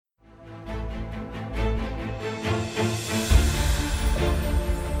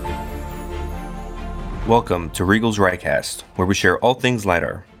Welcome to RIEGL's RIEGCast, where we share all things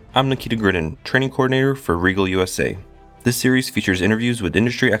LiDAR. I'm Nikita Gridden, training coordinator for RIEGL USA. This series features interviews with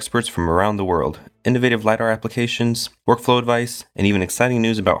industry experts from around the world, innovative LiDAR applications, workflow advice, and even exciting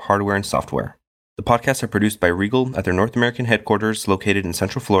news about hardware and software. The podcasts are produced by RIEGL at their North American headquarters located in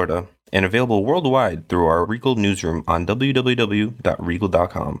Central Florida and available worldwide through our RIEGL newsroom on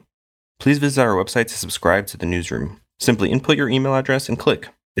www.riegl.com. Please visit our website to subscribe to the newsroom. Simply input your email address and click.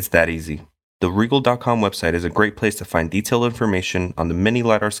 It's that easy. The RIEGL.com website is a great place to find detailed information on the many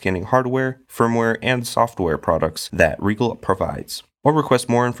LiDAR scanning hardware, firmware, and software products that RIEGL provides, or request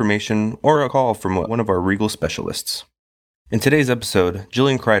more information or a call from one of our RIEGL specialists. In today's episode,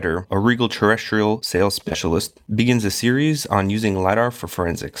 Jillian Kreider, a RIEGL Terrestrial Sales Specialist, begins a series on using LiDAR for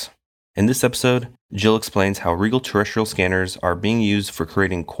forensics. In this episode, Jill explains how RIEGL terrestrial scanners are being used for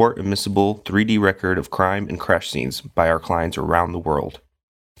creating court-admissible 3D record of crime and crash scenes by our clients around the world.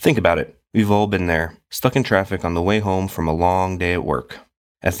 Think about it. We've all been there, stuck in traffic on the way home from a long day at work.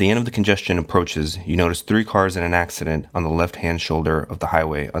 As the end of the congestion approaches, you notice 3 cars in an accident on the left-hand shoulder of the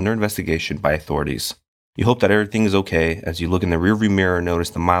highway under investigation by authorities. You hope that everything is okay as you look in the rearview mirror and notice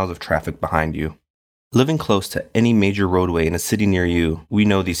the miles of traffic behind you. Living close to any major roadway in a city near you, we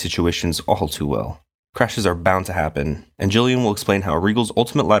know these situations all too well. Crashes are bound to happen, and Jillian will explain how RIEGL's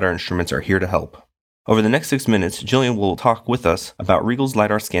ultimate LiDAR instruments are here to help. Over the next 6 minutes, Jillian will talk with us about RIEGL's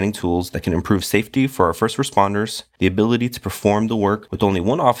LiDAR scanning tools that can improve safety for our first responders, the ability to perform the work with only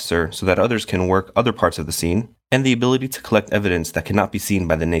one officer so that others can work other parts of the scene, and the ability to collect evidence that cannot be seen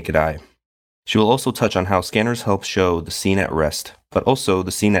by the naked eye. She will also touch on how scanners help show the scene at rest, but also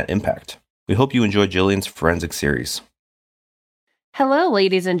the scene at impact. We hope you enjoy Jillian's forensic series. Hello,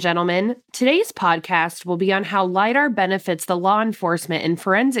 ladies and gentlemen. Today's podcast will be on how LiDAR benefits the law enforcement and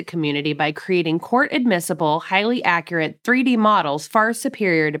forensic community by creating court-admissible, highly accurate 3D models far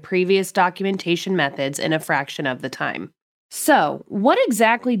superior to previous documentation methods in a fraction of the time. So, what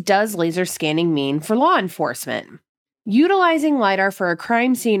exactly does laser scanning mean for law enforcement? Utilizing LiDAR for a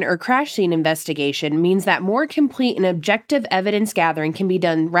crime scene or crash scene investigation means that more complete and objective evidence gathering can be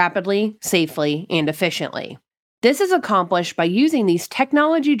done rapidly, safely, and efficiently. This is accomplished by using these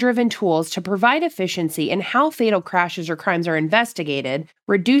technology-driven tools to provide efficiency in how fatal crashes or crimes are investigated,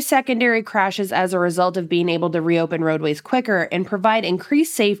 reduce secondary crashes as a result of being able to reopen roadways quicker, and provide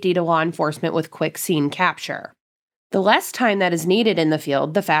increased safety to law enforcement with quick scene capture. The less time that is needed in the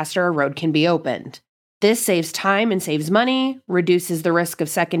field, the faster a road can be opened. This saves time and saves money, reduces the risk of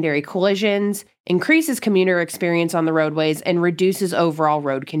secondary collisions, increases commuter experience on the roadways, and reduces overall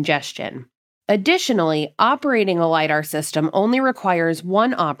road congestion. Additionally, operating a LiDAR system only requires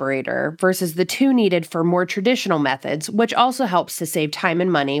one operator versus the 2 needed for more traditional methods, which also helps to save time and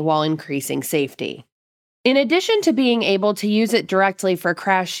money while increasing safety. In addition to being able to use it directly for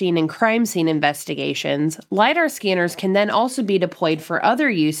crash scene and crime scene investigations, LiDAR scanners can then also be deployed for other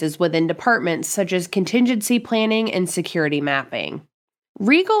uses within departments such as contingency planning and security mapping.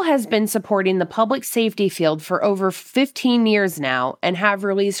 RIEGL has been supporting the public safety field for over 15 years now and have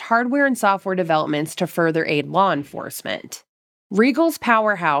released hardware and software developments to further aid law enforcement. RIEGL's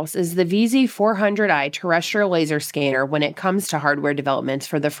powerhouse is the VZ-2000i terrestrial laser scanner when it comes to hardware developments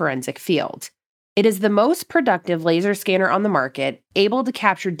for the forensic field. It is the most productive laser scanner on the market, able to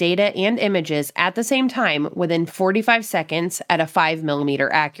capture data and images at the same time within 45 seconds at a 5mm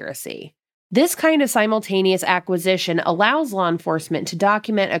accuracy. This kind of simultaneous acquisition allows law enforcement to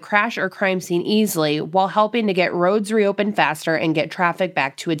document a crash or crime scene easily while helping to get roads reopened faster and get traffic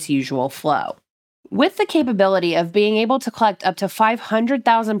back to its usual flow. With the capability of being able to collect up to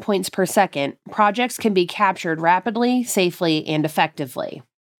 500,000 points per second, projects can be captured rapidly, safely, and effectively.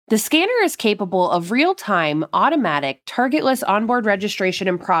 The scanner is capable of real-time, automatic, targetless onboard registration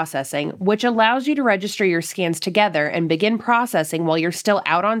and processing, which allows you to register your scans together and begin processing while you're still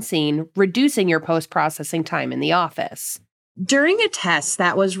out on scene, reducing your post-processing time in the office. During a test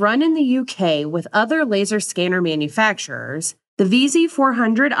that was run in the UK with other laser scanner manufacturers, the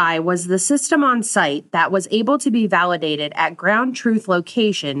VZ-2000i was the system on site that was able to be validated at ground truth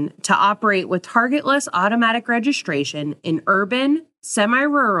location to operate with targetless automatic registration in urban,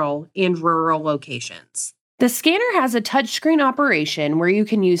 semi-rural, and rural locations. The scanner has a touchscreen operation where you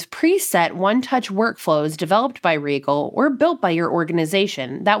can use preset one-touch workflows developed by RIEGL or built by your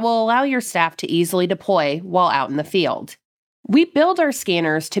organization that will allow your staff to easily deploy while out in the field. We build our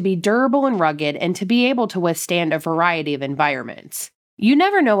scanners to be durable and rugged and to be able to withstand a variety of environments. You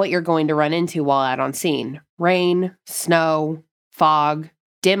never know what you're going to run into while out on scene. Rain, snow, fog,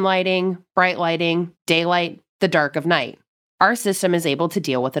 dim lighting, bright lighting, daylight, the dark of night. Our system is able to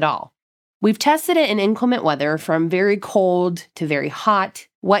deal with it all. We've tested it in inclement weather from very cold to very hot,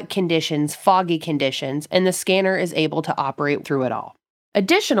 wet conditions, foggy conditions, and the scanner is able to operate through it all.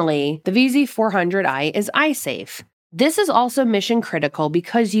 Additionally, the VZ-400i is eye safe. This is also mission critical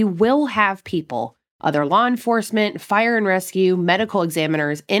because you will have people, other law enforcement, fire and rescue, medical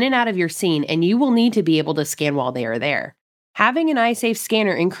examiners in and out of your scene, and you will need to be able to scan while they are there. Having an eye-safe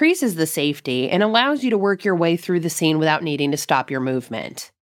scanner increases the safety and allows you to work your way through the scene without needing to stop your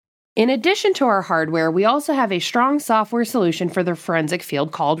movement. In addition to our hardware, we also have a strong software solution for the forensic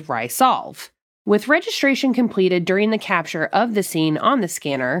field called RIEGL. With registration completed during the capture of the scene on the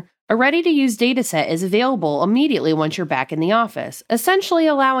scanner, a ready-to-use dataset is available immediately once you're back in the office, essentially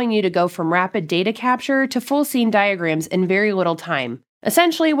allowing you to go from rapid data capture to full scene diagrams in very little time,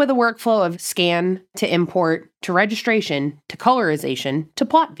 essentially with a workflow of scan to import to registration to colorization to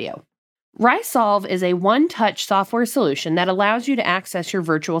plot view. RIEGL is a one-touch software solution that allows you to access your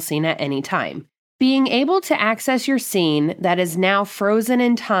virtual scene at any time. Being able to access your scene that is now frozen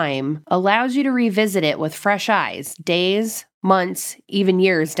in time allows you to revisit it with fresh eyes, days, months, even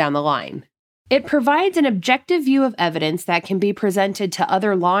years down the line. It provides an objective view of evidence that can be presented to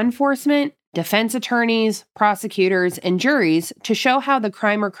other law enforcement, defense attorneys, prosecutors, and juries to show how the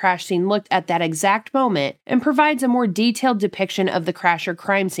crime or crash scene looked at that exact moment and provides a more detailed depiction of the crash or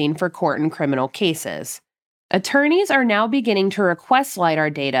crime scene for court and criminal cases. Attorneys are now beginning to request LiDAR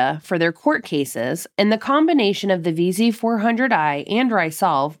data for their court cases, and the combination of the VZ-400i and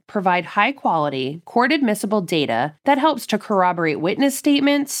RIEGL provide high-quality, court-admissible data that helps to corroborate witness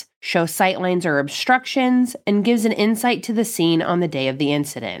statements, show sightlines or obstructions, and gives an insight to the scene on the day of the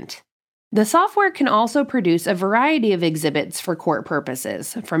incident. The software can also produce a variety of exhibits for court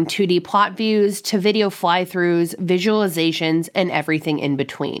purposes, from 2D plot views to video fly-throughs, visualizations, and everything in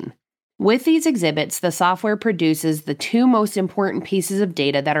between. With these exhibits, the software produces the two most important pieces of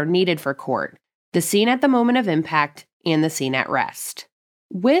data that are needed for court: the scene at the moment of impact and the scene at rest.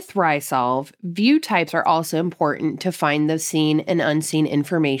 With RIEGL, view types are also important to find the seen and unseen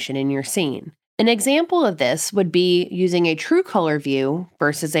information in your scene. An example of this would be using a true color view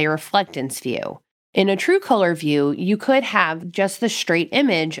versus a reflectance view. In a true color view, you could have just the straight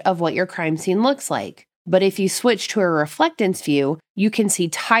image of what your crime scene looks like. But if you switch to a reflectance view, you can see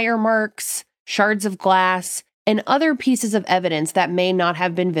tire marks, shards of glass, and other pieces of evidence that may not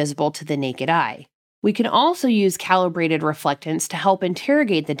have been visible to the naked eye. We can also use calibrated reflectance to help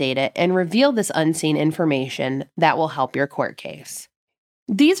interrogate the data and reveal this unseen information that will help your court case.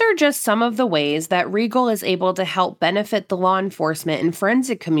 These are just some of the ways that RIEGL is able to help benefit the law enforcement and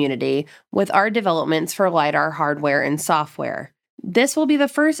forensic community with our developments for LiDAR hardware and software. This will be the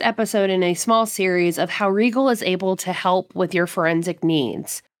first episode in a small series of how RIEGL is able to help with your forensic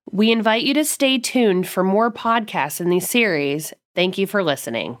needs. We invite you to stay tuned for more podcasts in these series. Thank you for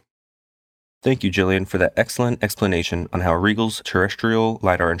listening. Thank you, Jillian, for that excellent explanation on how RIEGL's terrestrial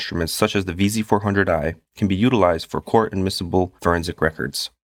LiDAR instruments such as the VZ-400i can be utilized for court-admissible forensic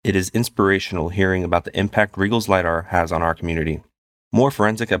records. It is inspirational hearing about the impact RIEGL's LiDAR has on our community. More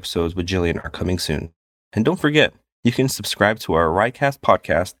forensic episodes with Jillian are coming soon. And don't forget, you can subscribe to our RIEGL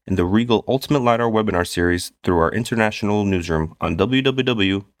podcast and the RIEGL Ultimate LiDAR webinar series through our international newsroom on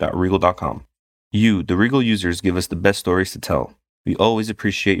www.riegl.com. You, the RIEGL users, give us the best stories to tell. We always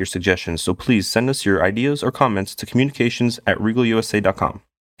appreciate your suggestions, so please send us your ideas or comments to communications@rieglusa.com.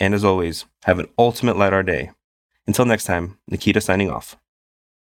 And as always, have an ultimate LiDAR day. Until next time, Nikita signing off.